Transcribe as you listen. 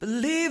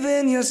Believe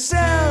in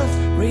yourself,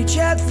 reach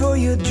out for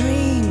your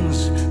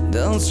dreams.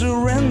 Don't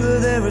surrender,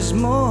 there is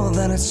more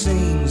than it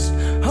seems.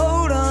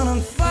 Hold on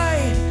and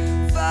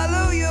fight,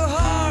 follow your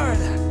heart.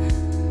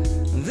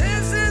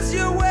 This is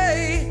your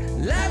way,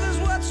 life is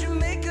what you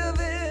make of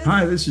it.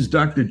 Hi, this is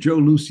Dr. Joe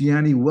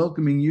Luciani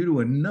welcoming you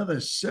to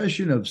another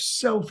session of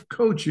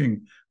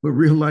self-coaching with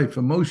real-life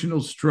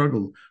emotional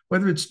struggle,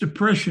 whether it's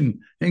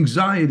depression,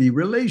 anxiety,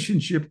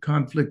 relationship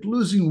conflict,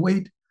 losing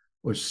weight,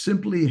 or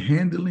simply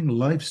handling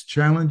life's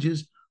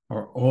challenges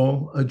are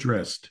all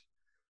addressed,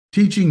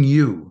 teaching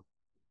you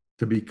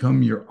to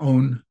become your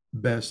own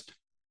best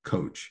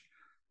coach.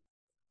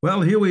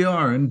 Well, here we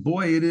are, and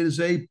boy, it is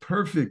a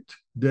perfect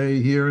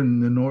day here in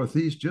the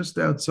Northeast, just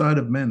outside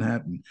of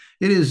Manhattan.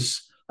 It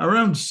is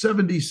around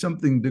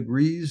 70-something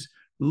degrees,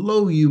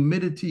 low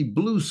humidity,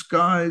 blue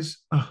skies,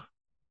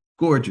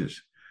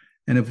 gorgeous.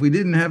 And if we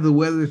didn't have the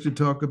weather to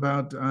talk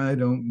about, I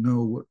don't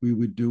know what we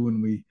would do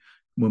when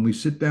we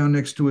sit down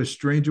next to a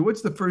stranger.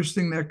 What's the first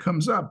thing that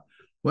comes up?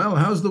 Well,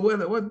 how's the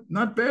weather? What?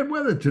 Not bad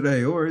weather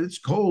today, or it's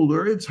cold,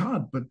 or it's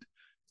hot, but it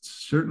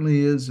certainly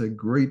is a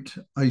great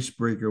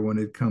icebreaker when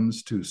it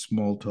comes to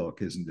small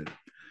talk, isn't it?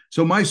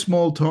 So my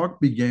small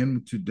talk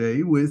began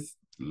today with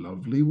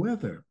lovely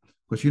weather.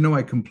 Because you know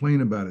I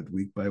complain about it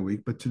week by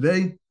week, but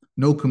today,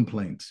 no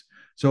complaints.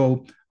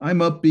 So I'm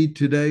upbeat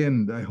today,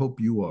 and I hope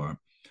you are.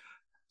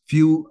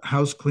 Few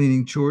house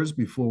cleaning chores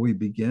before we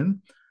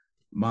begin.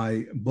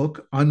 My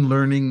book,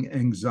 Unlearning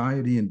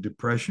Anxiety and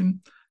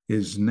Depression,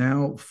 is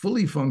now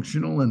fully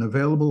functional and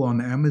available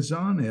on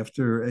Amazon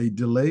after a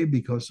delay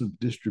because of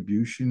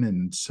distribution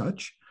and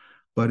such.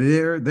 But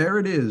there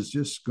it is.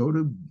 Just go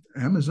to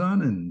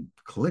Amazon and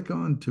click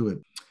onto it.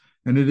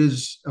 And it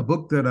is a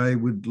book that I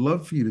would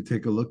love for you to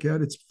take a look at.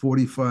 It's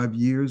 45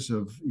 years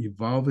of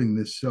evolving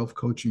this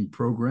self-coaching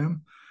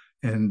program.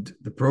 And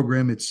the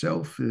program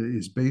itself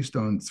is based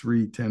on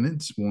three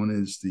tenets. One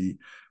is the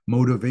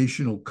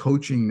motivational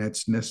coaching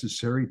that's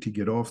necessary to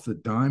get off the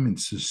dime and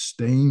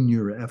sustain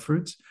your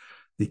efforts,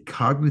 the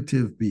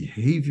cognitive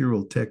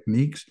behavioral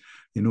techniques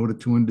in order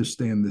to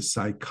understand the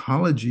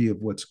psychology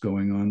of what's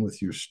going on with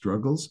your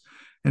struggles,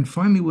 and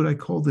finally, what I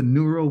call the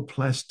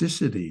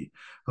neuroplasticity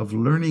of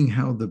learning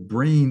how the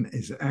brain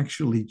is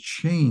actually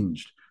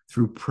changed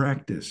through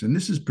practice. And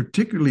this is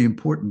particularly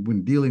important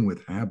when dealing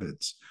with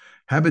habits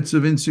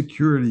of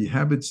insecurity,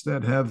 habits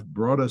that have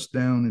brought us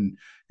down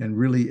and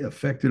really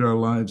affected our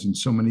lives in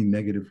so many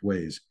negative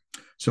ways.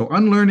 So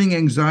Unlearning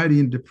Anxiety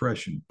and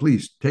Depression,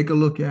 please take a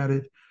look at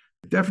it.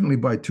 Definitely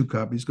buy 2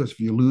 copies, because if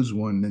you lose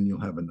one, then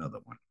you'll have another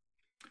one.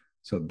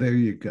 So there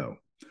you go.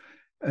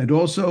 And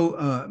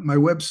also, my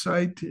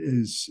website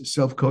is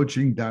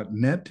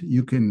selfcoaching.net.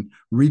 You can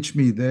reach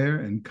me there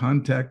and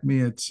contact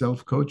me at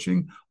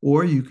self-coaching,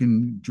 or you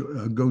can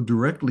go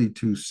directly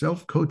to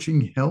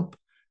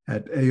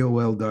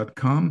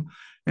selfcoachinghelp@aol.com.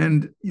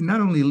 And you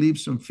not only leave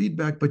some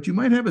feedback, but you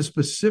might have a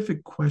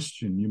specific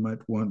question you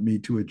might want me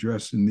to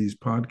address in these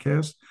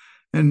podcasts.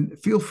 And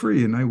feel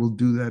free, and I will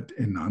do that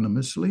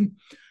anonymously.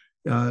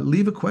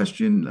 Leave a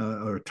question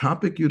or a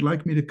topic you'd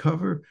like me to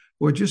cover,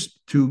 or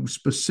just to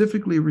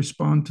specifically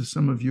respond to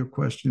some of your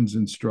questions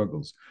and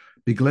struggles.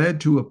 Be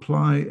glad to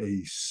apply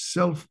a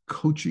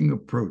self-coaching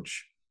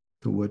approach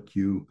to what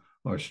you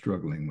are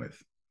struggling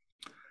with.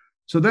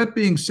 So that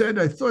being said,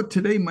 I thought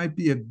today might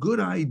be a good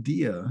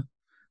idea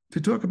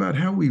to talk about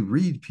how we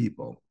read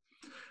people.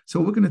 So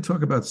we're going to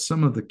talk about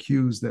some of the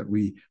cues that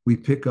we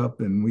pick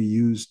up and we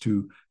use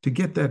to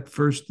get that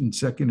first and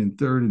second and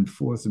third and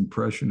fourth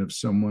impression of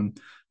someone,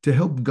 to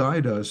help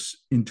guide us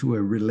into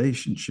a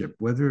relationship,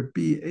 whether it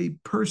be a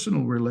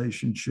personal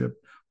relationship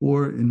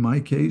or, in my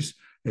case,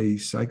 a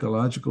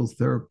psychological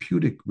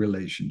therapeutic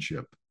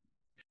relationship.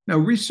 Now,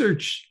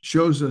 research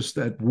shows us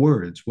that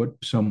words,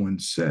 what someone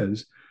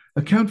says,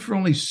 account for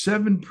only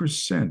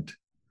 7%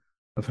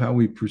 of how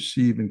we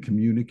perceive and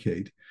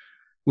communicate,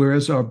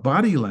 whereas our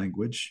body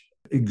language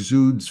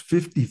exudes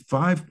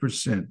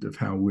 55% of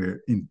how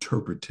we're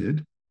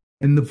interpreted,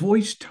 and the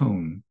voice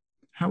tone,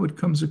 how it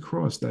comes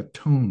across, that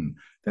tone,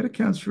 that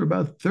accounts for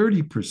about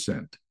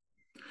 30%.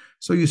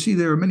 So you see,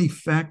 there are many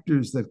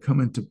factors that come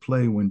into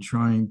play when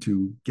trying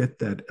to get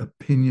that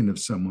opinion of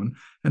someone.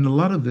 And a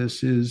lot of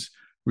this is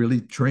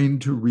really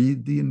trained to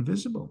read the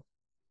invisible.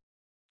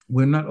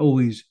 We're not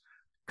always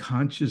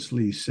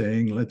consciously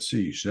saying, let's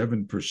see,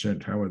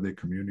 7%, how are they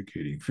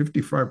communicating?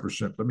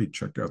 55%, let me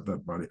check out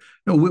that body.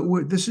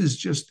 No, this is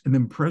just an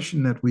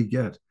impression that we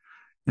get.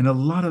 And a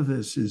lot of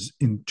this is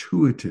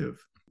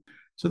intuitive.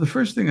 So the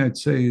first thing I'd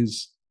say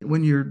is,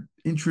 when you're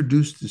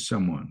introduced to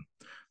someone,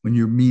 when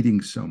you're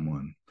meeting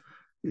someone,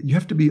 you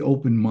have to be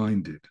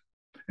open-minded.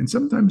 And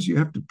sometimes you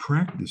have to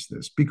practice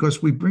this,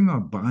 because we bring our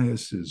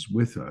biases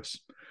with us.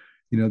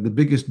 You know, the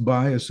biggest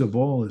bias of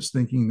all is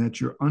thinking that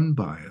you're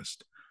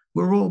unbiased.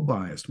 We're all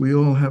biased. We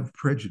all have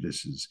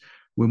prejudices.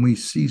 When we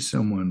see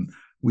someone,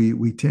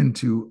 we tend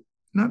to,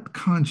 not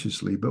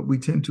consciously, but we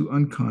tend to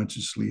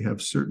unconsciously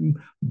have certain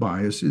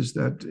biases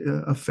that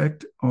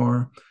affect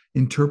our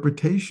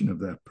interpretation of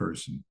that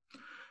person.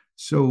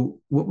 So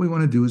what we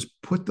want to do is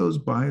put those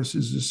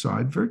biases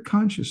aside very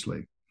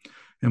consciously,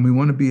 and we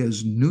want to be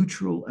as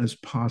neutral as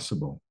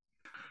possible.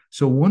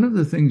 So one of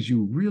the things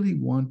you really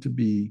want to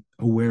be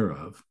aware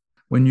of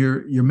when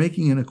you're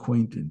making an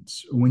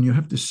acquaintance, or when you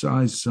have to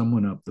size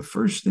someone up, the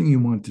first thing you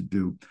want to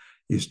do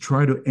is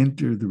try to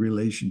enter the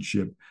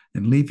relationship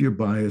and leave your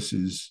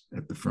biases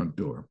at the front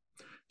door.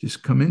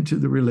 Just come into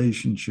the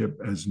relationship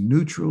as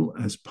neutral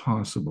as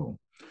possible,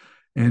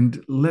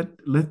 and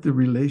let the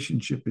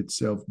relationship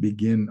itself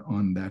begin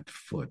on that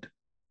foot.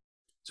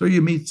 So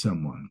you meet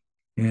someone,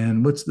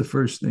 and what's the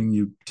first thing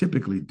you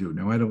typically do?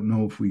 Now, I don't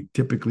know if we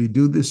typically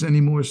do this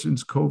anymore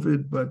since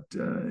COVID, but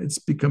it's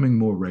becoming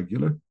more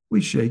regular.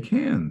 We shake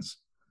hands.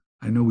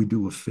 I know we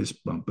do a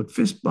fist bump, but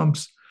fist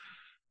bumps,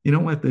 you know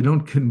what? They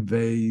don't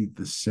convey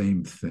the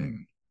same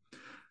thing.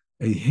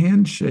 A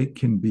handshake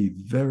can be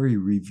very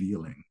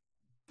revealing.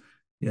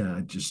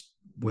 Yeah, just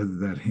whether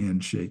that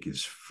handshake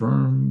is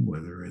firm,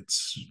 whether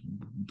it's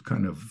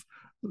kind of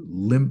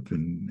limp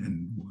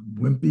and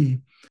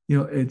wimpy,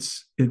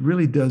 it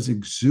really does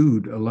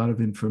exude a lot of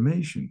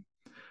information.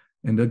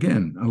 And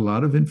again, a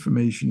lot of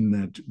information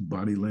that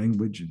body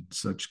language and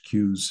such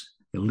cues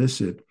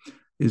elicit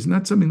is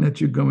not something that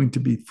you're going to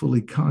be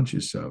fully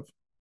conscious of.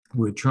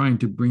 We're trying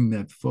to bring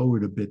that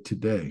forward a bit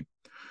today.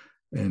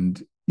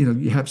 And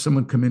you have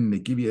someone come in and they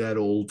give you that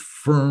old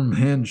firm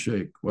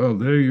handshake. Well,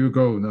 there you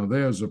go. Now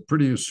there's a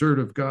pretty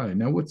assertive guy.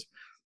 Now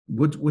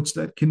what's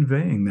that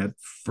conveying, that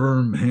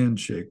firm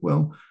handshake?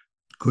 Well,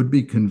 could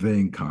be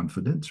conveying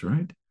confidence,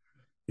 right?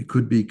 It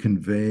could be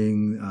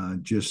conveying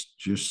just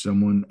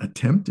someone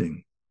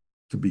attempting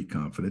to be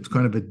confident. It's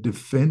kind of a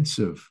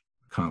defensive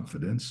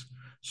confidence.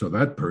 So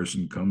that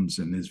person comes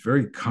and is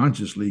very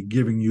consciously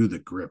giving you the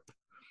grip.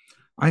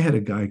 I had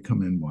a guy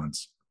come in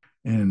once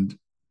and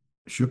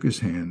shook his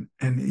hand,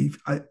 and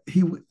I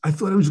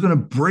thought I was going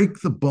to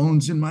break the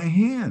bones in my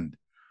hand.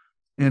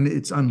 And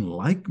it's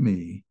unlike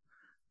me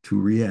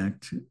to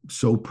react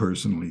so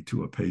personally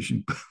to a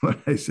patient.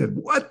 But I said,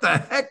 "What the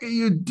heck are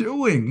you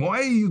doing? Why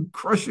are you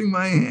crushing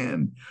my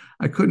hand?"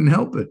 I couldn't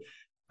help it.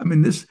 I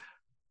mean,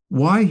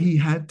 why he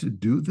had to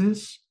do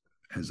this,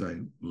 as I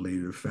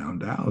later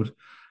found out,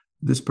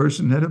 this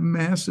person had a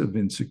massive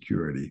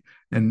insecurity.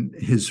 And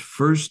his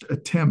first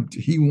attempt,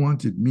 he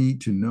wanted me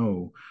to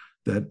know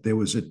that there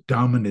was a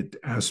dominant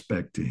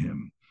aspect to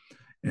him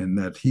and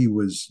that he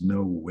was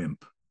no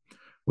wimp.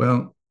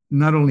 Well,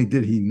 not only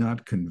did he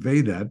not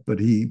convey that, but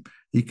he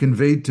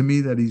conveyed to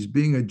me that he's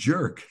being a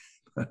jerk.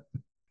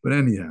 But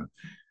anyhow,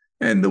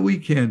 and the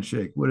weak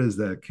handshake, what does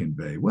that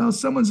convey? Well,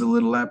 someone's a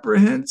little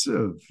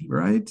apprehensive,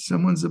 right?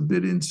 Someone's a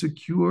bit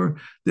insecure.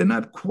 They're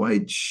not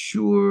quite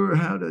sure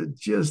how to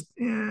just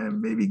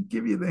maybe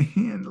give you the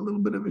hand, a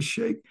little bit of a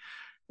shake.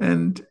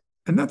 And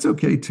that's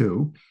okay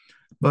too.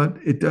 But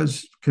it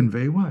does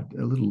convey what?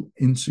 A little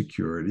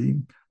insecurity,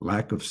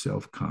 lack of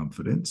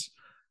self-confidence.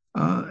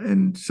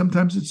 And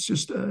sometimes it's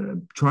just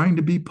trying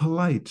to be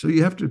polite. So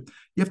you have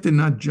to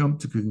not jump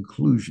to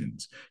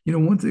conclusions.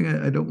 One thing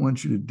I don't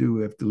want you to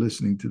do after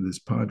listening to this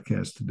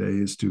podcast today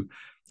is to,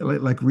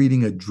 like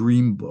reading a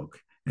dream book,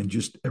 and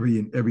just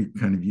every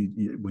kind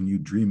of, when you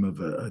dream of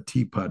a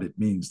teapot, it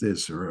means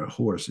this, or a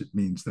horse, it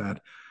means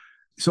that.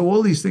 So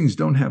all these things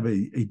don't have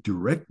a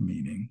direct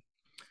meaning.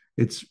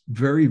 It's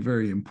very,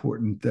 very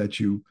important that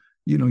you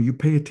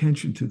pay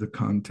attention to the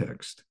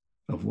context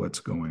of what's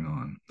going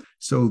on.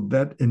 So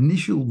that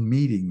initial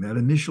meeting, that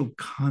initial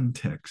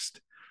context,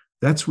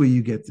 that's where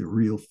you get the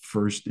real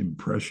first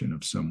impression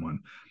of someone.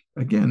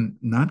 Again,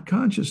 not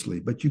consciously,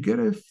 but you get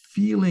a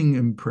feeling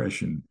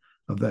impression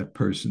of that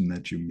person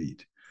that you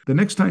meet. The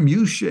next time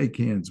you shake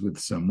hands with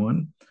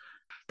someone,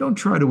 don't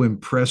try to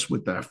impress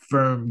with that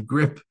firm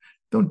grip.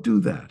 Don't do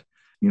that.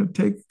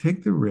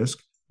 Take the risk,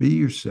 be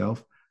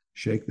yourself,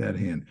 shake that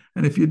hand.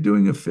 And if you're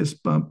doing a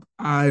fist bump,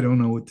 I don't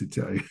know what to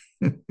tell you.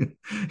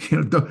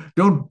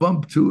 Don't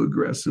bump too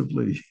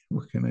aggressively.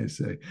 What can I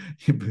say?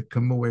 You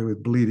come away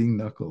with bleeding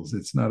knuckles.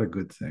 It's not a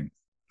good thing.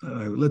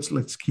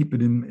 Let's keep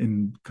it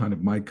in kind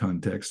of my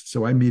context.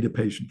 So I meet a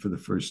patient for the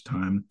first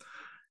time,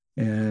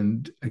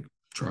 and I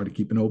try to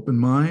keep an open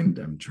mind.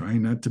 I'm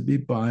trying not to be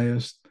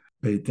biased.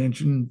 Pay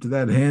attention to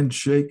that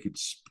handshake.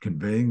 It's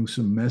conveying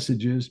some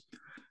messages.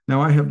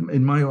 Now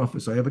in my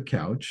office, I have a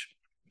couch,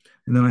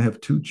 and then I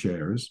have 2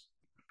 chairs.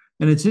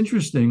 And it's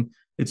interesting.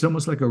 It's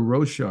almost like a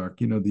Rorschach,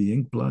 the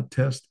ink blot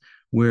test,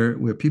 where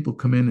people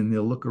come in and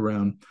they'll look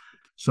around.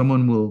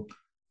 Someone will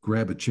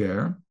grab a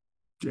chair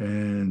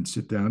and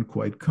sit down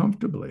quite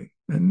comfortably.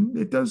 And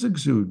it does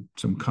exude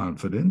some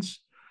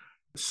confidence.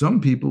 Some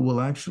people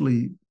will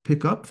actually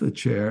pick up the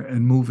chair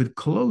and move it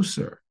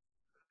closer.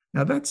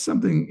 Now, that's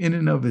something in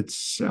and of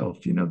itself.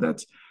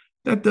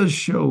 That does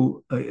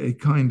show a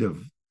kind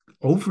of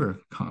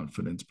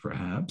overconfidence,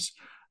 perhaps,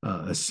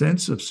 a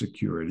sense of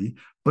security,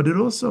 but it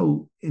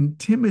also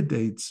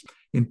intimidate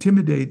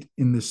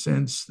in the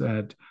sense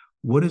that,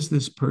 what is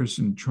this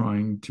person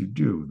trying to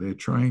do? They're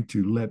trying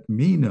to let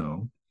me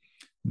know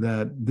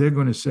that they're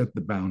going to set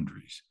the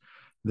boundaries,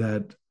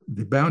 that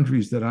the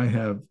boundaries that I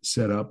have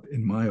set up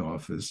in my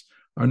office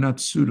are not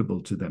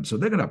suitable to them. So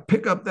they're going to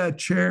pick up that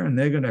chair and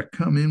they're going to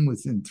come in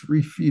within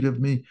 3 feet of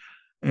me.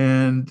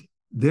 And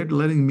they're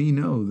letting me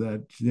know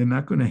that they're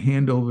not going to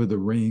hand over the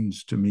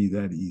reins to me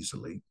that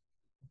easily.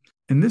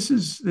 And this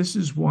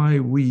is why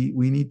we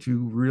need to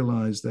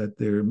realize that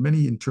there are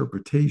many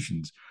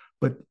interpretations,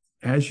 but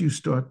as you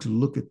start to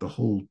look at the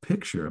whole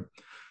picture,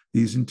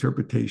 these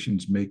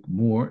interpretations make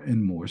more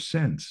and more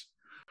sense.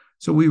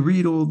 So we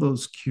read all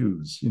those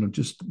cues,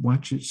 just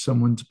watch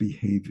someone's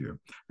behavior.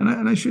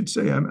 And I should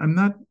say, I don't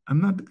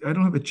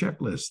have a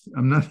checklist.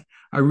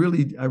 I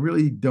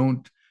really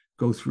don't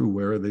go through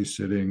where are they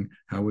sitting?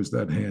 How was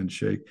that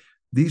handshake?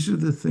 These are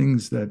the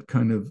things that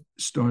kind of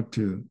start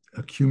to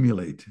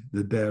accumulate,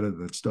 the data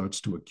that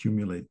starts to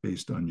accumulate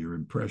based on your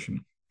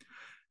impression.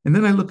 And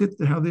then I look at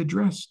how they're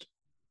dressed,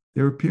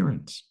 their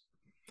appearance.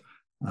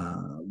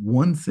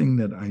 One thing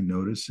that I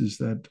notice is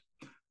that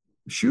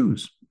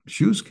shoes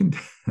can,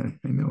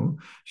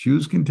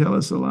 shoes can tell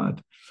us a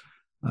lot.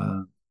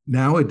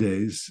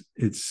 Nowadays,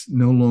 it's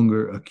no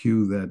longer a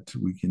cue that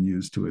we can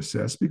use to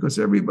assess because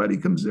everybody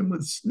comes in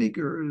with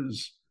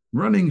sneakers,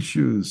 running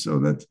shoes. So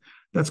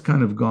that's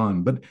kind of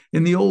gone. But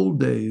in the old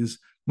days,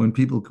 when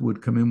people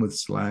would come in with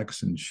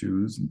slacks and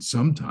shoes and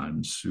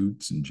sometimes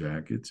suits and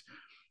jackets,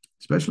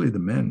 especially the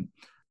men,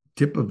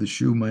 tip of the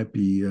shoe might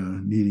be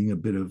needing a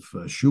bit of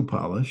shoe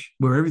polish,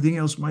 where everything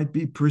else might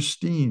be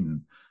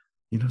pristine.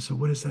 So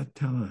what does that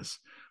tell us?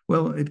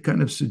 Well, it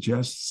kind of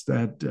suggests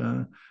that,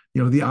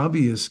 the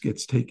obvious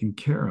gets taken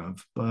care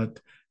of, but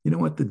you know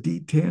what? The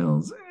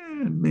details,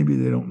 maybe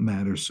they don't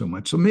matter so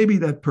much. So maybe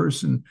that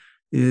person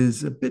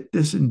is a bit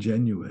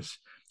disingenuous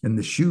and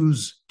the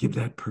shoes give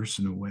that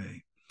person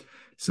away.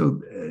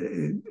 So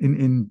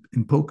in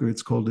poker,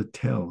 it's called a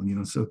tell,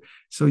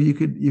 so you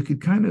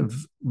could kind of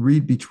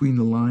read between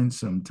the lines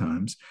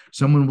sometimes.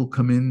 Someone will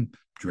come in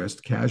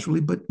dressed casually,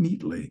 but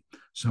neatly.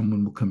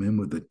 Someone will come in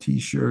with a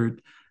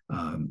t-shirt,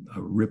 a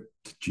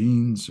ripped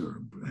jeans,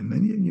 and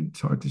then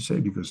it's hard to say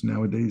because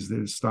nowadays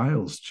their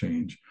styles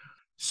change.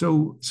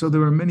 So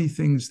there are many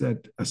things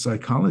that a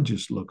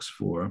psychologist looks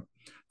for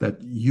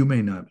that you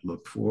may not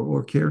look for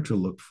or care to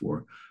look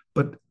for,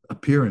 but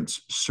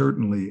appearance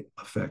certainly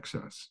affects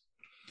us.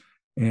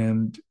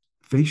 And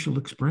facial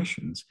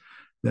expressions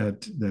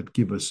that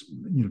give us,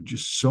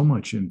 just so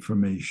much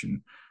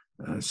information.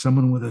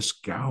 Someone with a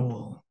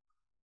scowl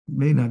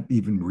may not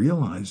even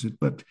realize it,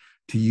 but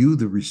to you,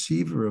 the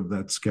receiver of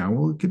that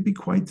scowl, it can be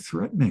quite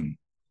threatening.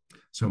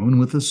 Someone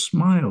with a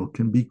smile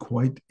can be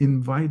quite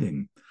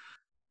inviting.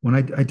 When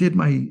I did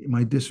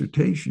my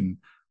dissertation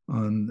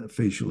on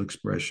facial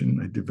expression,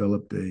 I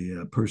developed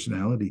a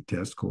personality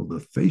test called the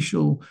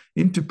Facial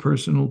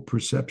Interpersonal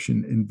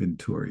Perception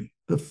Inventory,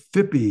 the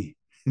FIPI,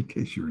 in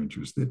case you're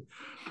interested.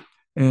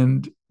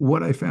 And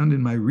what I found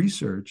in my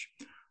research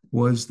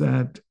was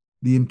that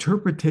the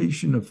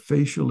interpretation of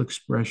facial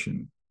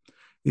expression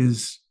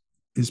is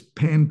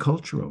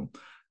pan-cultural.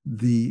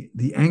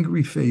 The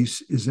angry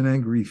face is an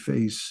angry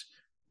face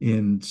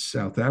in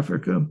South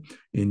Africa,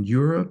 in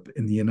Europe,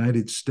 in the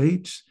United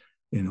States,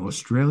 in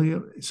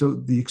Australia. So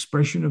the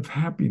expression of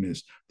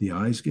happiness, the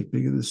eyes get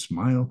bigger, the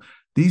smile,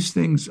 these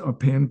things are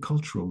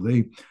pan-cultural.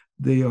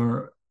 They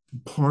are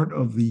part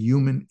of the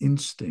human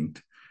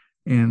instinct.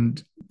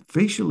 And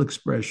facial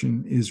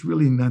expression is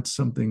really not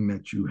something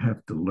that you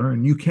have to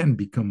learn. You can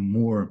become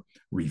more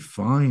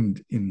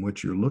refined in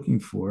what you're looking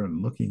for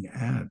and looking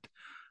at.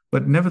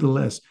 But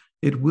nevertheless,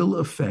 it will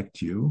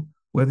affect you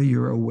whether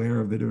you're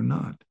aware of it or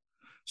not.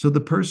 So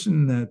the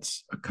person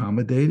that's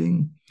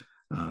accommodating,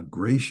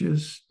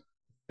 gracious,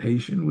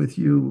 patient with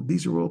you,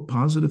 these are all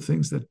positive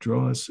things that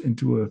draw us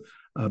into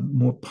a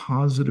more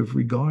positive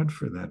regard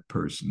for that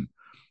person.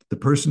 The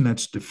person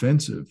that's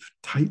defensive,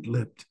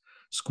 tight-lipped,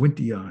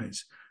 squinty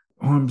eyes,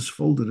 arms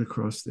folded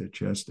across their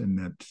chest, and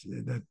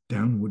that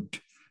downward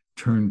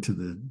turn to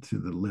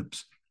the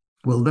lips.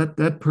 Well,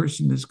 that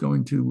person is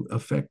going to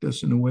affect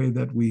us in a way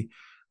that we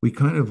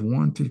kind of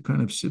want to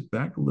kind of sit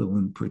back a little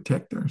and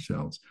protect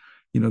ourselves.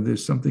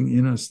 There's something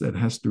in us that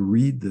has to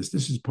read this.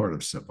 This is part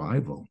of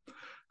survival.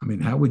 I mean,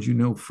 how would you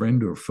know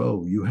friend or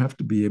foe? You have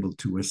to be able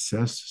to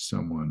assess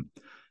someone.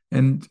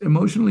 And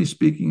emotionally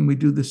speaking, we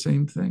do the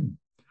same thing.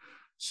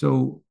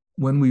 So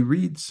when we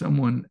read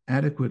someone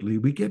adequately,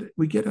 we get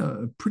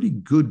a pretty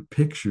good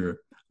picture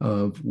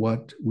of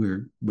what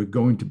we're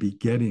going to be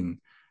getting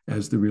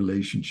as the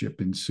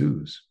relationship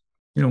ensues.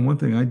 One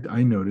thing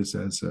I notice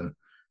as a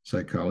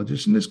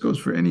psychologist, and this goes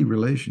for any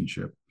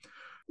relationship,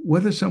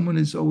 whether someone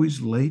is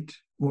always late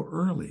or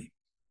early.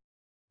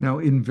 Now,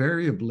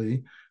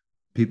 invariably,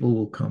 people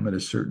will come at a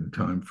certain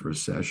time for a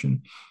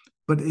session,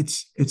 but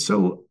it's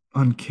so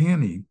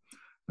uncanny.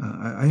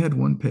 I had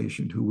one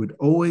patient who would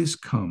always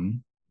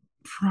come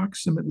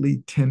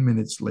approximately 10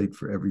 minutes late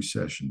for every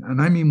session. And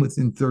I mean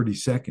within 30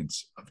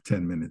 seconds of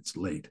 10 minutes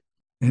late.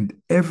 And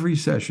every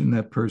session,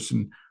 that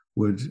person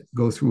would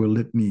go through a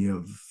litany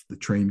of the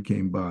train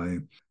came by,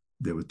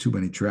 there were too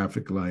many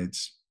traffic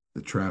lights,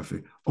 the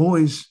traffic,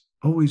 always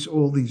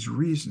all these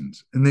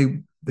reasons.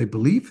 And they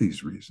believe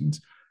these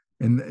reasons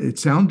And it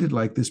sounded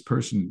like this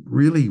person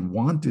really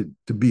wanted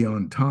to be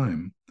on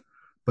time,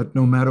 but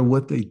no matter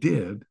what they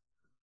did,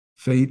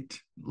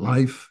 fate,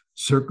 life,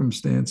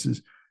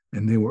 circumstances,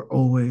 and they were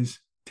always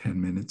 10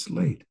 minutes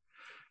late.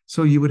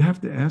 So you would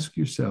have to ask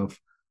yourself,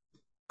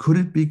 could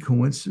it be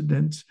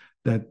coincidence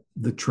that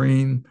the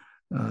train,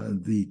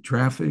 the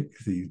traffic,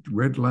 the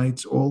red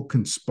lights all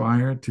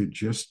conspire to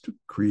just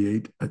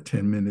create a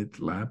 10-minute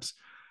lapse?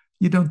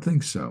 You don't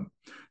think so.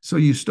 So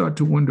you start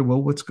to wonder,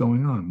 well, what's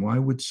going on? Why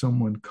would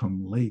someone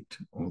come late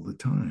all the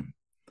time?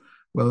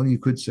 Well, you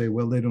could say,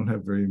 well, they don't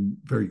have very,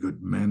 very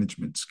good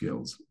management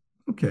skills.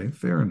 Okay,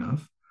 fair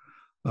enough.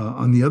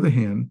 On the other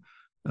hand,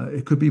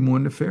 it could be more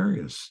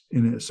nefarious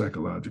in a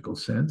psychological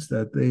sense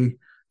that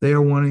they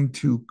are wanting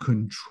to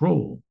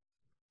control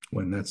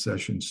when that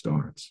session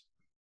starts.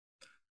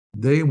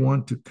 They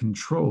want to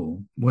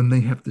control when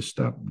they have to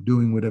stop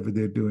doing whatever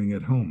they're doing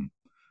at home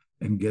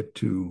and get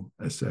to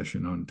a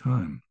session on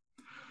time.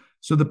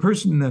 So the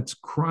person that's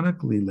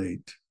chronically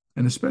late,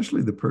 and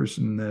especially the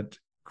person that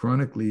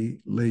chronically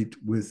late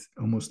with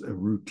almost a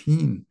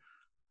routine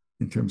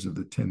in terms of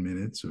the 10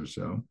 minutes or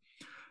so,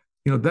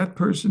 that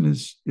person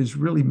is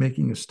really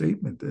making a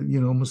statement,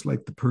 almost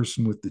like the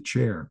person with the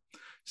chair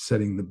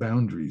setting the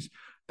boundaries.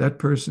 That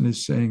person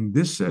is saying,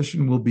 this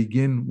session will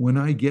begin when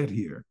I get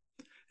here.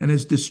 And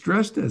as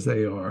distressed as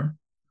they are,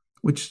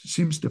 which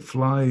seems to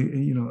fly,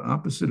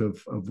 opposite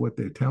of what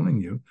they're telling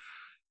you,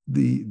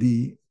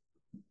 the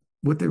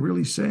what they're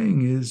really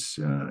saying is,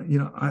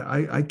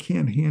 I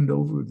can't hand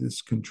over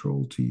this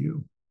control to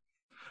you.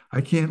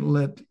 I can't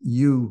let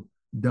you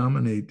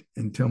dominate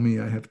and tell me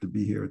I have to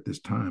be here at this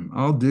time.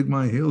 I'll dig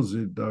my heels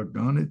in,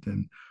 doggone it,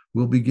 and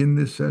we'll begin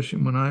this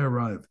session when I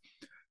arrive.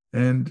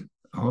 And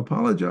I'll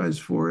apologize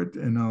for it,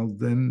 and I'll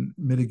then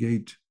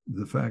mitigate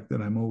the fact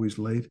that I'm always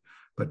late.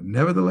 But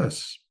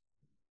nevertheless,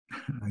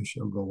 I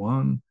shall go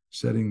on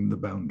setting the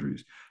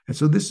boundaries. And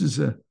so this is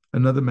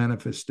another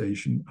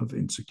manifestation of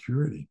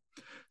insecurity.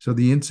 So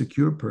the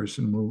insecure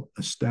person will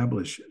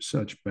establish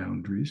such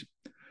boundaries.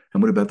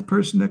 And what about the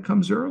person that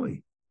comes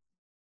early?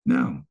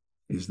 Now,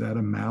 is that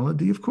a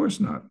malady? Of course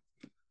not.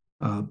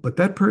 But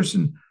that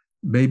person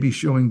may be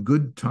showing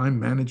good time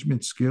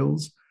management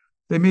skills.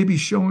 They may be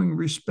showing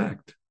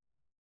respect,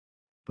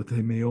 but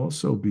they may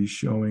also be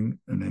showing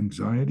an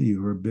anxiety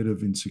or a bit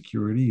of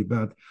insecurity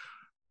about,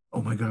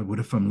 oh my God, what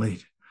if I'm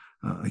late?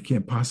 I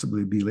can't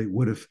possibly be late.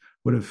 What if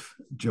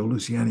Joe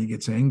Luciani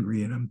gets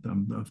angry and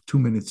I'm 2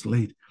 minutes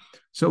late?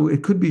 So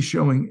it could be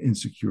showing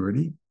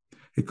insecurity.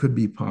 It could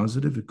be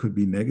positive. It could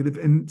be negative.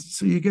 And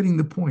so you're getting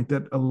the point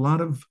that a lot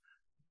of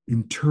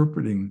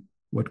interpreting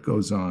what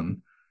goes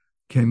on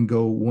can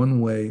go one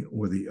way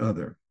or the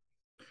other.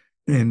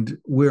 And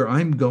where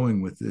I'm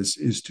going with this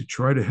is to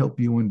try to help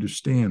you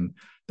understand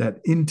that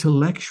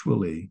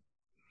intellectually,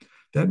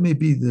 that may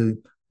be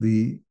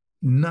the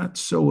not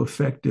so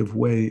effective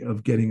way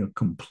of getting a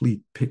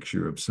complete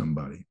picture of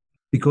somebody.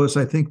 Because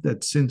I think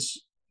that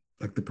since,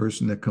 like the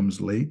person that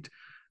comes late,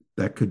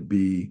 that could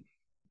be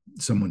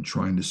someone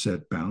trying to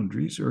set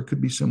boundaries, or it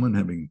could be someone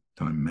having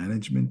time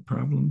management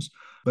problems.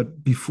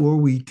 But before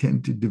we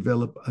tend to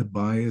develop a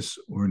bias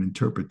or an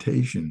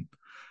interpretation,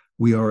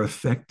 we are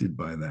affected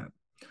by that.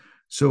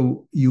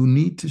 So you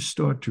need to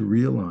start to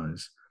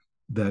realize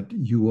that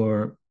you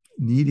are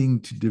needing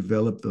to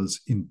develop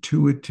those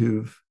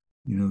intuitive,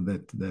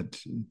 that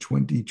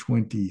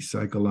 20/20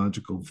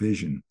 psychological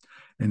vision.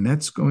 And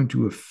that's going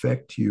to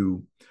affect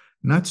you,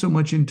 not so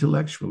much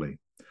intellectually,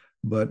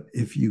 but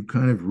if you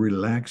kind of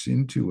relax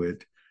into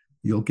it,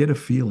 you'll get a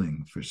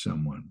feeling for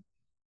someone.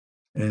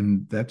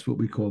 And that's what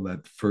we call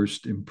that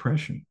first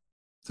impression.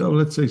 So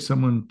let's say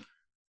someone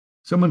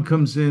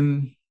comes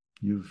in,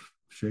 you've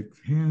shaken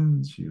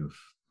hands, you've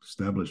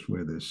established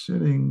where they're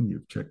sitting,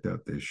 you've checked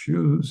out their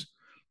shoes,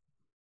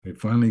 they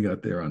finally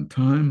got there on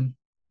time.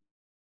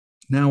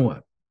 Now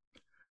what?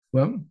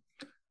 Well,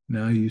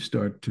 now you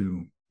start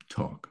to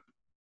talk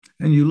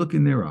and you look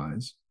in their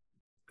eyes.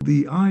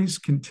 The eyes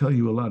can tell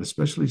you a lot,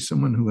 especially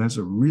someone who has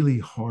a really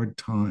hard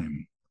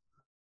time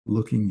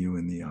looking you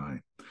in the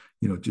eye.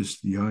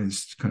 Just the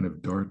eyes kind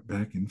of dart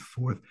back and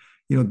forth.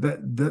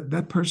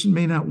 That person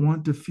may not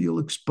want to feel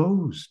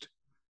exposed.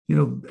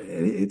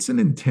 It's an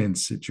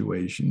intense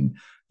situation.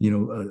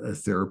 A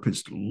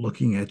therapist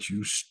looking at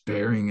you,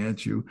 staring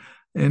at you,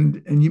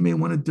 and you may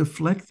want to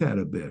deflect that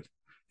a bit.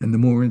 And the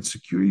more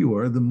insecure you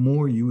are, the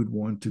more you would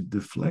want to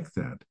deflect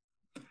that.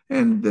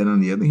 And then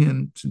on the other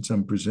hand, since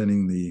I'm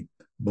presenting the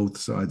both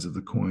sides of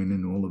the coin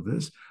in all of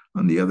this,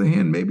 on the other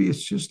hand, maybe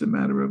it's just a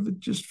matter of it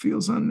just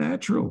feels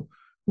unnatural.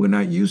 We're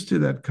not used to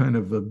that kind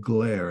of a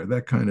glare,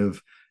 that kind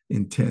of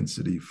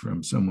intensity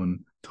from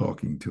someone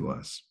talking to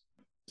us.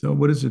 So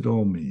what does it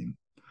all mean?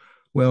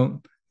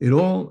 Well, it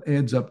all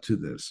adds up to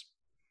this.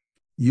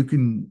 You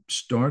can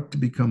start to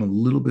become a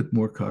little bit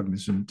more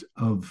cognizant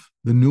of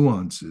the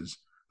nuances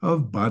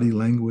of body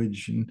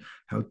language and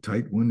how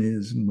tight one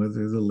is and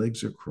whether the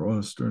legs are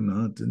crossed or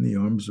not and the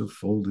arms are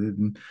folded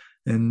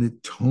and the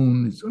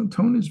tone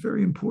is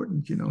very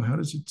important. How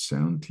does it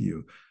sound to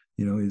you?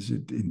 Is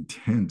it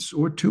intense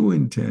or too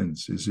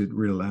intense? Is it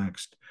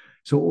relaxed?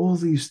 So all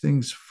these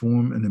things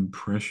form an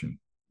impression.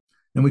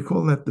 And we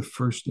call that the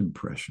first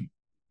impression.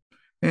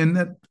 And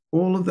that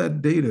all of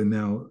that data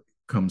now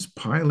comes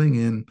piling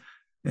in,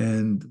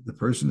 and the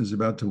person is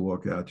about to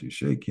walk out. You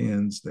shake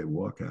hands, they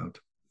walk out,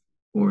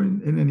 or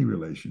in any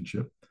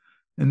relationship.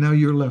 And now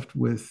you're left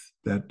with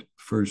that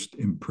first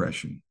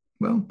impression.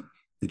 Well,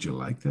 did you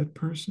like that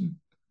person?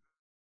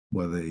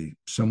 Were they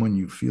someone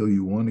you feel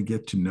you want to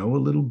get to know a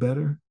little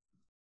better?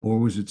 Or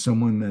was it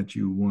someone that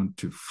you want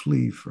to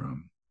flee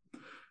from?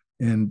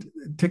 And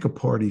take a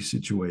party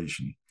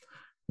situation.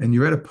 And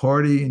you're at a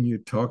party and you're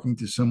talking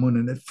to someone,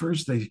 and at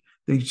first they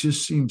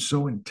just seem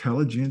so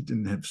intelligent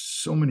and have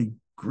so many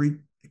great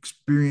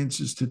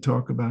experiences to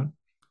talk about,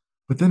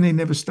 but then they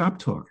never stop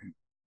talking.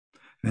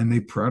 And they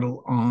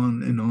prattle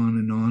on and on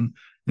and on.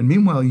 And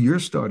meanwhile, you're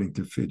starting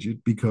to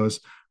fidget because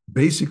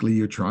basically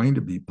you're trying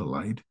to be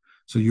polite.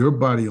 So your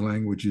body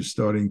language is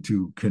starting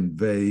to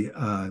convey,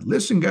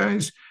 listen,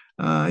 guys,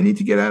 I need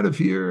to get out of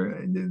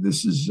here.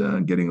 This is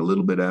getting a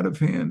little bit out of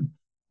hand.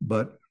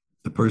 But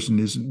the person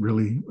isn't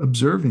really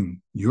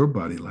observing your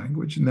body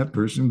language. And that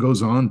person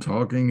goes on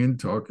talking and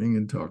talking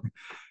and talking.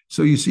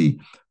 So you see,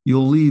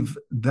 you'll leave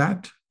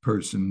that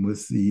person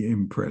with the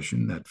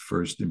impression, that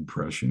first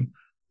impression,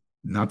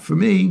 not for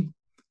me,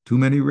 too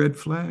many red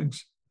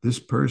flags. This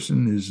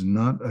person is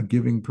not a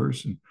giving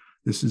person.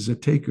 This is a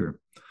taker.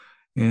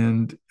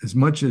 And as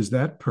much as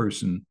that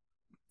person,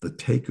 the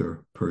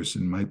taker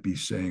person, might be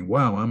saying,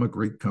 wow, I'm a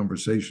great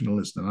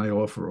conversationalist and I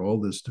offer all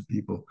this to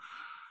people,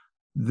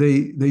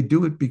 they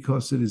do it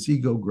because it is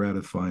ego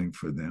gratifying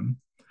for them.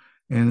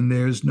 And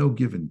there's no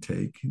give and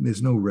take.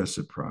 There's no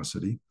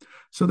reciprocity.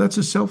 So that's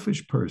a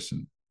selfish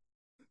person.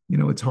 You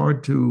know, it's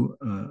hard to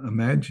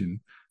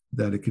imagine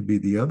that it could be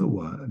the other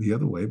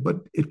way, but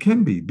it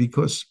can be,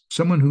 because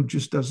someone who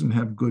just doesn't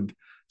have good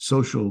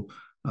social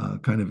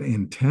kind of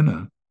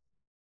antenna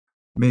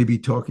may be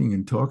talking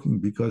and talking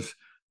because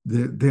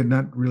they're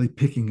not really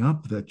picking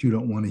up that you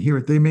don't want to hear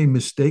it. They may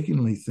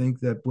mistakenly think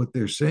that what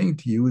they're saying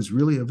to you is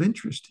really of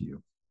interest to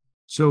you.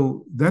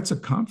 So that's a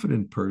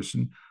confident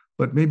person,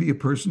 but maybe a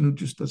person who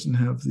just doesn't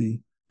have the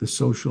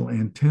social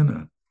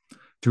antenna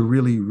to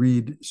really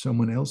read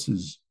someone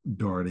else's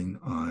darting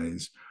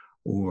eyes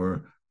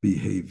or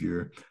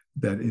behavior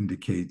that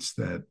indicates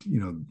that, you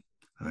know,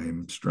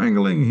 I'm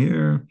strangling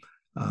here,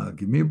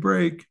 give me a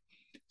break.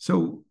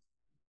 So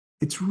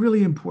it's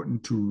really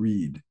important to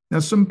read. Now,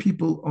 some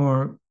people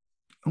are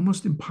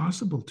almost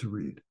impossible to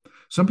read.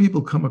 Some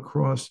people come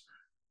across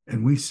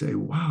and we say,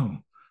 wow,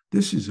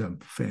 this is a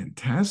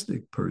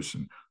fantastic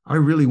person. I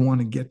really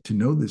want to get to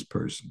know this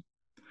person.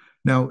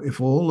 Now,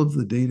 if all of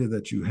the data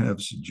that you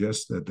have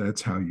suggests that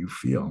that's how you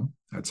feel,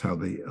 that's how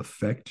they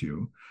affect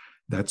you,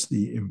 that's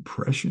the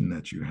impression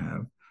that you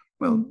have,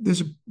 well,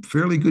 there's a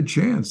fairly good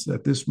chance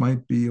that this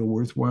might be a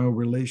worthwhile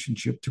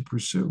relationship to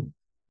pursue.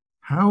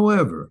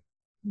 However,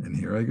 and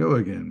here I go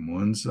again,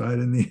 one side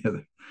and the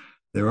other,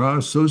 there are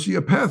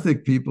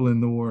sociopathic people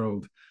in the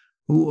world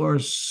who are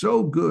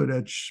so good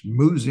at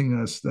schmoozing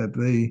us that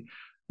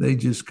they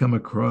just come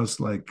across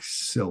like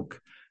silk,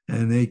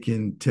 and they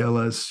can tell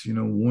us, you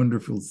know,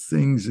 wonderful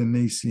things, and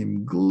they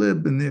seem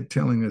glib, and they're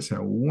telling us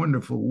how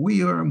wonderful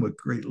we are and what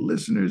great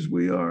listeners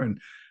we are.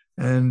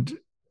 And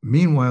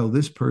meanwhile,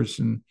 this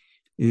person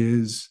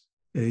is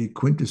a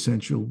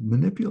quintessential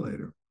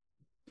manipulator.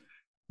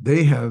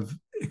 They have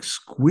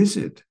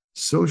exquisite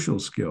social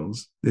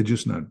skills. They're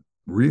just not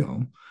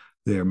real.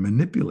 They're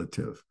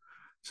manipulative.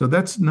 So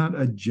that's not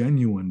a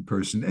genuine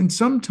person. And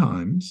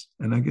sometimes,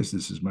 and I guess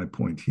this is my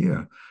point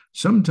here,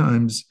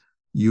 sometimes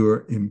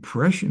your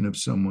impression of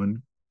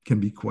someone can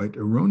be quite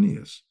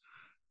erroneous.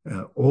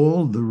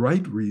 All the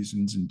right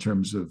reasons in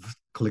terms of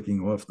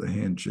clicking off the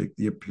handshake,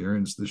 the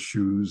appearance, the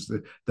shoes,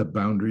 the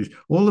boundaries,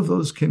 all of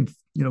those can,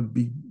 you know,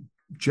 be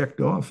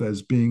checked off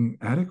as being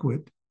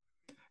adequate.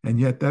 And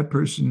yet that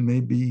person may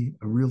be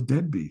a real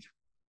deadbeat.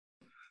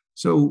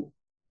 So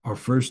are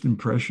first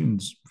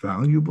impressions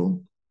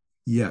valuable?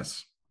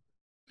 Yes.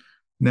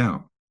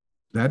 Now,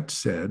 that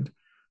said,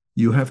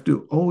 you have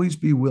to always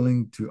be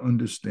willing to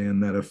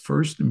understand that a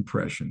first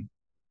impression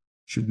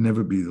should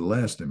never be the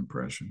last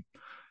impression.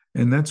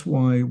 And that's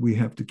why we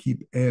have to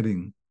keep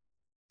adding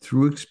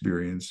through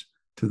experience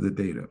to the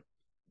data.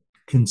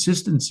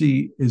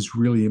 Consistency is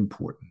really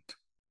important.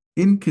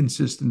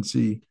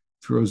 Inconsistency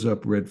throws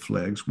up red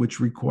flags, which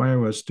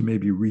require us to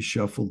maybe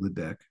reshuffle the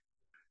deck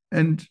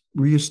and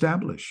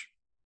reestablish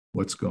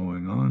what's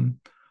going on.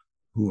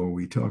 Who are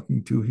we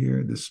talking to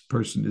here? This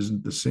person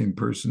isn't the same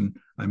person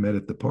I met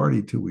at the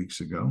party 2 weeks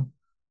ago.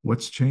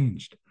 What's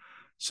changed?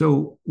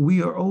 So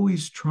we are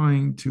always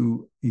trying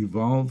to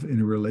evolve in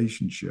a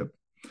relationship.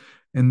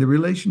 And the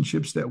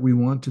relationships that we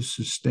want to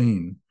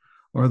sustain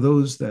are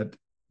those that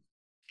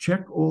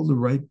check all the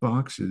right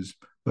boxes,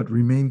 but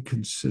remain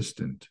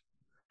consistent,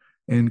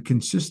 and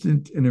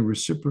consistent in a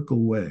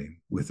reciprocal way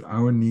with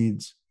our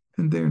needs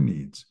and their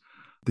needs.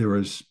 There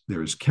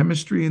is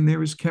chemistry and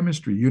there is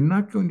chemistry. You're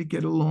not going to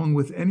get along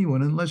with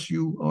anyone unless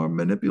you are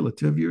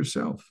manipulative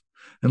yourself,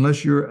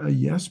 unless you're a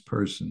yes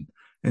person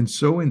and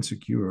so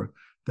insecure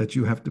that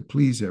you have to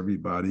please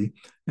everybody.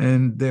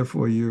 And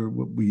therefore, you're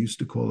what we used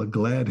to call a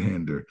glad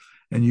hander.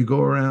 And you go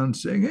around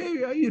saying,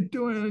 hey, how you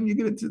doing? And you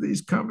get into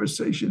these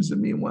conversations.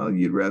 And meanwhile,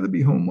 you'd rather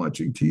be home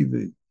watching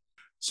TV.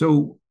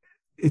 So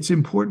it's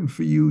important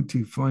for you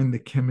to find the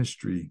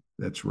chemistry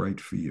that's right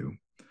for you.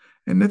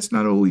 And that's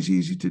not always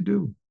easy to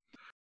do.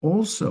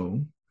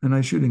 Also, and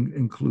I should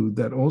include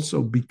that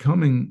also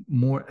becoming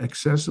more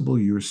accessible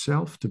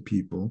yourself to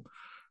people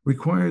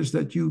requires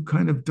that you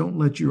kind of don't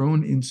let your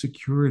own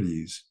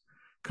insecurities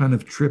kind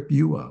of trip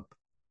you up.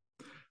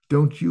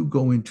 Don't you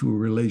go into a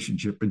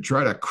relationship and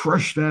try to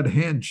crush that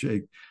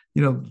handshake.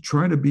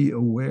 Try to be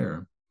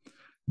aware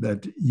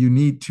that you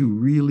need to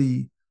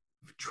really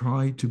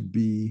try to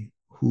be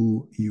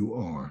who you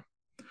are.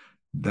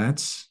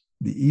 That's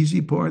the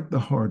easy part, the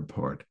hard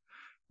part.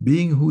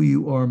 Being who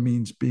you are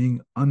means being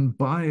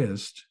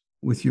unbiased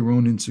with your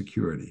own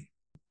insecurity.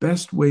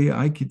 Best way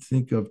I could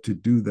think of to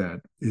do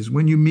that is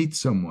when you meet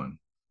someone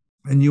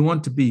and you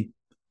want to be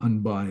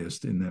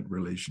unbiased in that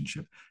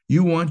relationship.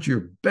 You want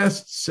your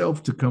best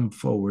self to come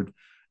forward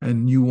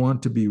and you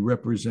want to be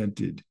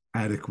represented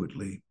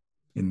adequately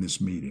in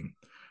this meeting.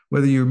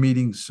 Whether you're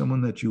meeting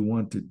someone that you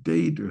want to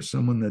date or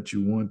someone that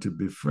you want to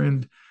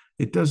befriend,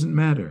 it doesn't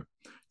matter.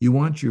 You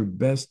want your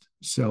best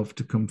self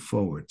to come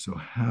forward. So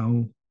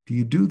how do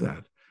you do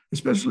that?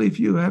 Especially if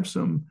you have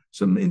some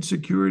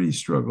insecurity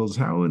struggles.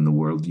 How in the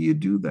world do you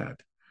do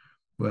that?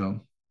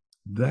 Well,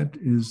 that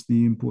is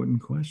the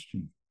important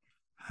question.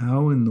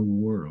 How in the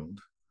world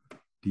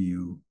do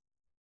you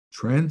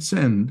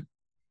transcend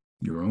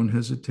your own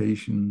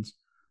hesitations,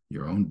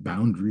 your own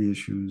boundary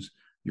issues,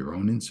 your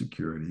own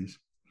insecurities,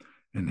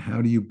 and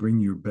how do you bring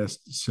your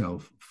best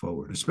self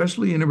forward,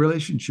 especially in a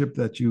relationship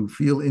that you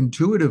feel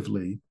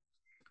intuitively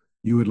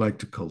you would like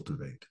to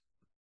cultivate?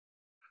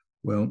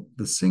 Well,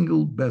 the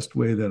single best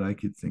way that I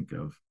could think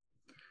of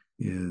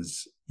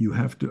is you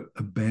have to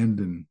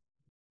abandon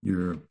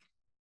your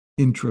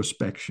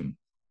introspection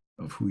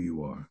of who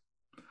you are,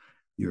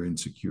 your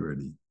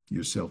insecurity,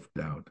 your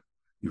self-doubt,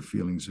 your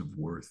feelings of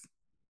worth,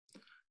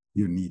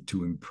 your need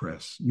to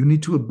impress. You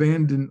need to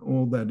abandon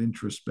all that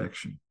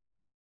introspection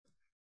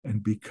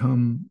and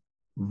become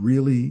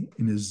really,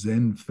 in a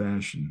Zen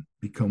fashion,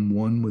 become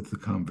one with the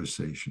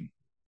conversation.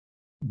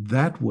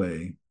 That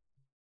way,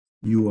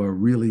 you are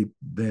really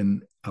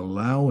then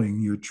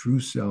allowing your true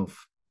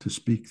self to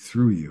speak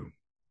through you,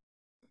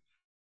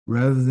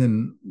 rather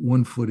than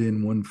 1 foot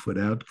in, 1 foot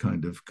out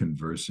kind of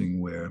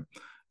conversing where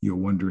you're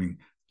wondering,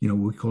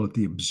 we call it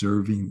the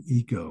observing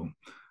ego,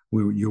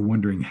 where you're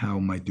wondering, how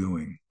am I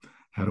doing?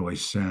 How do I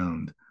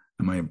sound?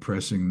 Am I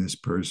impressing this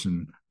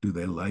person? Do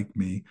they like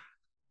me?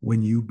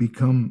 When you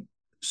become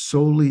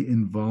solely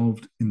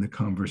involved in the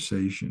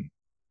conversation,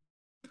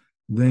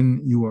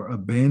 then you are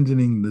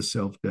abandoning the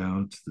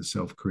self-doubt, the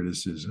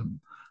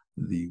self-criticism,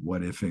 the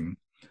what-ifing,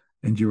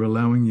 and you're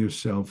allowing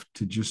yourself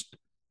to just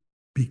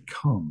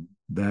become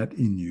that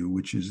in you,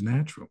 which is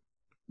natural.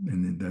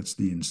 And then that's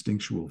the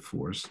instinctual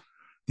force.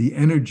 The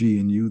energy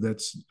in you,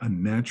 that's a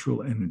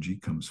natural energy,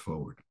 comes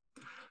forward.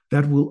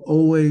 That will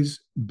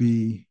always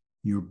be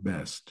your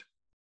best.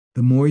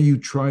 The more you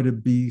try to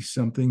be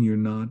something you're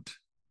not,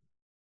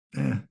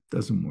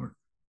 doesn't work.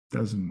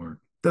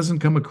 Doesn't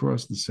come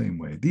across the same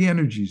way. The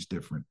energy is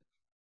different.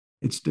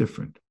 It's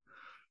different.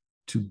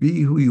 To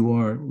be who you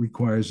are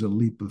requires a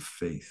leap of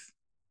faith.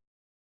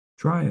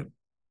 Try it.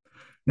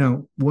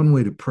 Now, one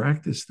way to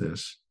practice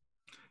this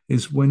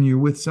is when you're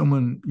with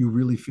someone you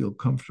really feel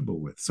comfortable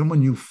with,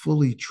 someone you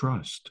fully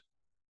trust,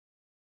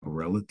 a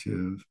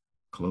relative,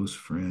 close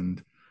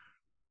friend,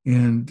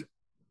 and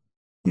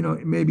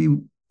maybe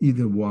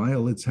either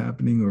while it's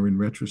happening or in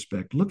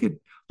retrospect, look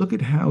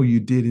at how you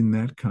did in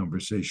that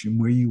conversation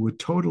where you were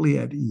totally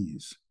at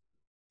ease.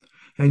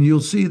 And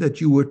you'll see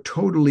that you were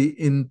totally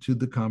into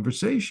the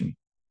conversation,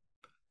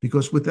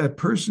 because with that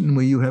person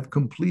where you have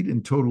complete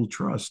and total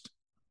trust,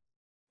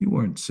 you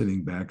weren't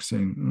sitting back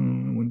saying,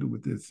 I wonder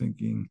what they're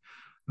thinking.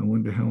 I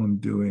wonder how I'm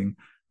doing.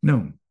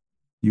 No,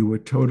 you were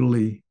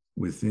totally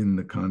within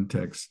the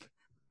context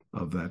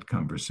of that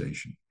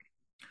conversation.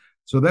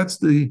 So that's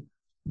the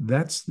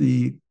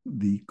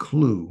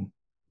clue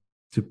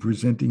to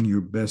presenting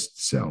your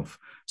best self.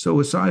 So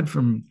aside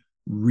from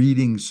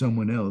reading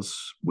someone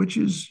else, which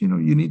is,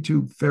 you need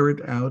to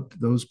ferret out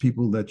those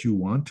people that you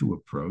want to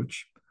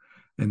approach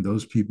and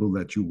those people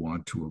that you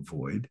want to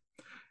avoid.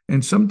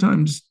 And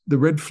sometimes the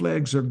red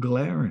flags are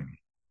glaring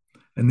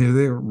and they're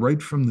there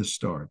right from the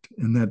start.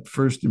 And that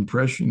first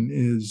impression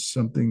is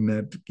something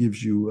that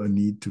gives you a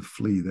need to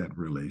flee that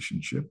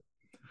relationship.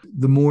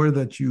 The more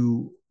that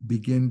you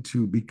begin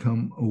to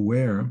become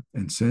aware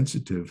and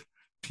sensitive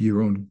to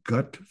your own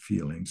gut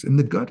feelings, and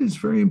the gut is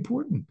very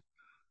important.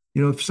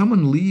 If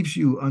someone leaves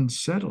you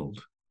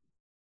unsettled,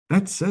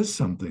 that says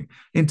something.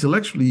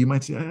 Intellectually, you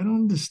might say, I don't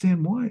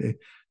understand why.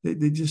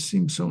 They just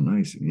seem so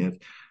nice.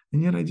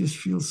 And yet I just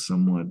feel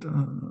somewhat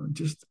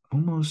just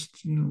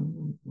almost, I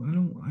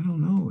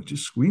don't know,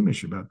 just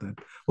squeamish about that.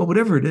 Well,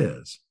 whatever it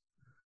is,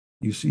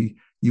 you see,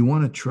 you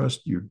want to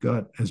trust your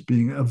gut as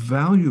being a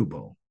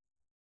valuable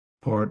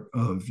part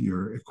of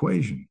your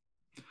equation.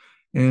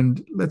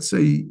 And let's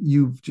say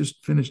you've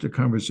just finished a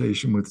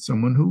conversation with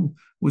someone who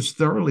was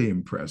thoroughly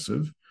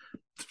impressive,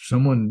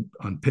 someone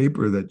on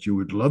paper that you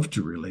would love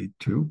to relate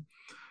to.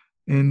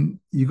 And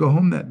you go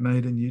home that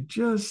night and you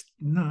just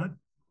not,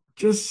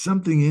 just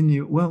something in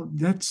you. Well,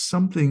 that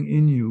something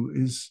in you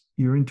is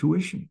your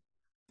intuition,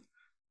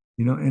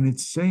 and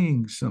it's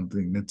saying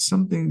something, that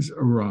something's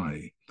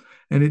awry.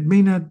 And it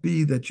may not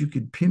be that you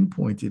could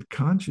pinpoint it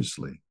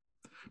consciously,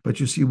 but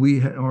you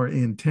see, our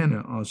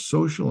antenna, our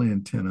social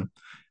antenna,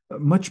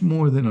 much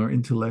more than our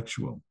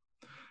intellectual.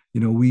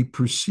 We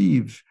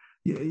perceive,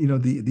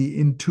 the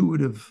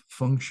intuitive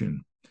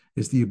function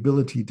is the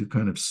ability to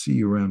kind of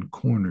see around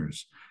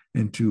corners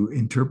and to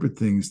interpret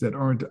things that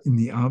aren't in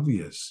the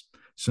obvious.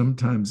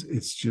 Sometimes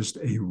it's just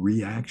a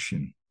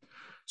reaction.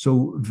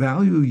 So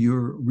value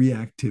your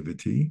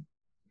reactivity,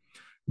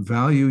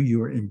 value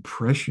your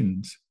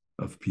impressions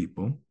of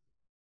people,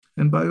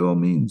 and by all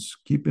means,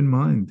 keep in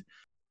mind,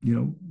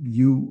 you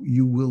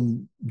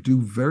will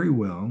do very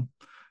well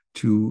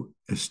to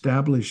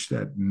establish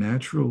that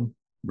natural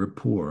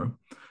rapport,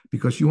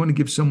 because you want to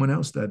give someone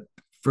else that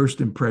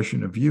first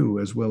impression of you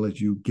as well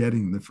as you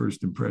getting the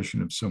first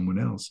impression of someone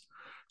else.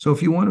 So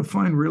if you want to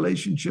find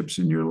relationships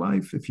in your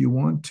life, if you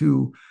want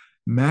to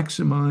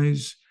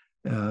maximize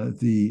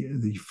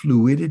the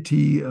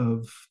fluidity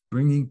of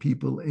bringing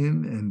people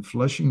in and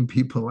flushing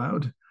people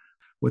out,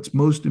 what's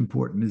most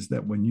important is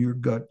that when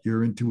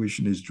your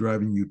intuition is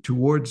driving you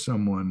towards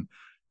someone,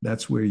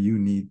 that's where you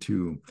need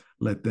to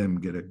let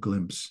them get a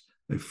glimpse,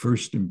 a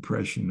first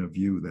impression of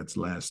you that's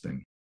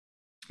lasting.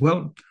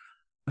 Well,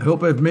 I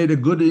hope I've made a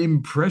good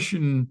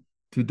impression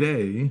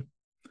today.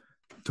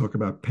 Talk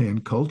about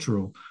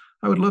pan-cultural.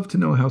 I would love to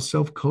know how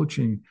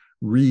self-coaching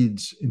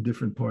reads in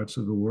different parts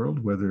of the world,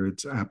 whether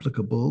it's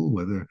applicable,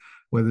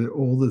 whether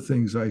all the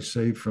things I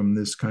say from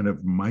this kind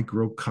of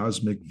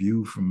microcosmic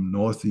view from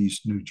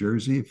Northeast New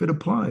Jersey, if it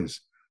applies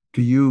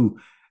to you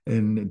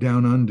and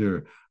down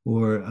under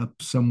or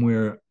up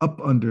somewhere up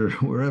under,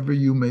 wherever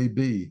you may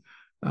be.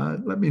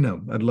 Let me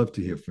know. I'd love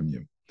to hear from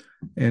you.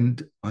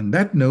 And on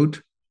that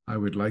note, I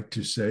would like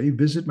to say,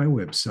 visit my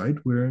website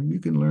where you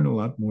can learn a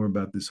lot more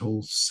about this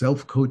whole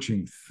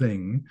self-coaching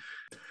thing.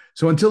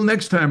 So until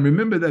next time,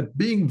 remember that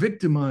being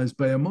victimized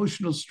by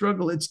emotional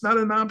struggle, it's not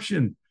an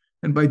option.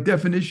 And by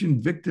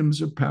definition,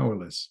 victims are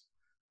powerless.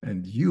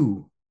 And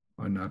you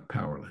are not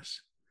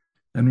powerless.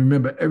 And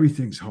remember,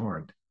 everything's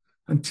hard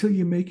until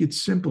you make it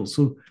simple.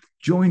 So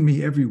join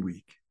me every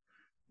week.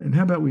 And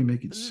how about we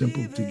make it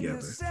simple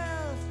together?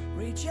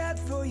 Reach out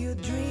for your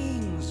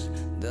dreams.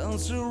 Don't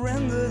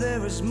surrender,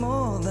 there is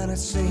more than it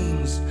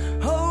seems.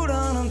 Hold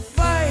on and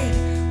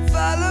fight,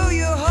 follow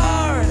your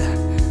heart.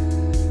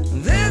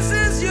 This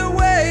is your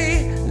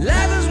way,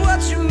 life is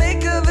what you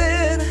make of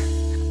it.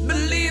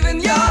 Believe in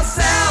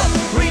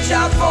yourself, reach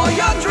out for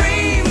your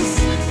dreams.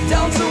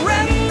 Don't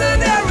surrender,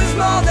 there is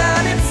more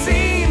than it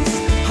seems.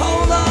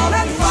 Hold on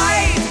and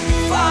fight,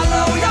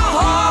 follow your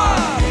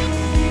heart.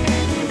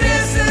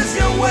 This is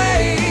your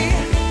way.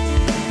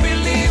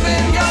 Believe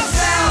in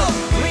yourself,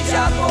 reach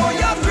out for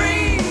your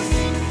dreams.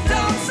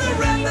 Don't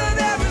surrender,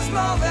 there is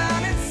more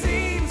than it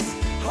seems.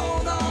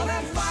 Hold on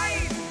and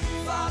fight,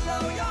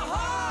 follow your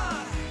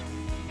heart.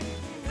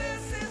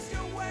 This is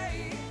your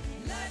way,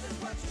 life is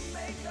what you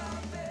make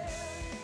of it.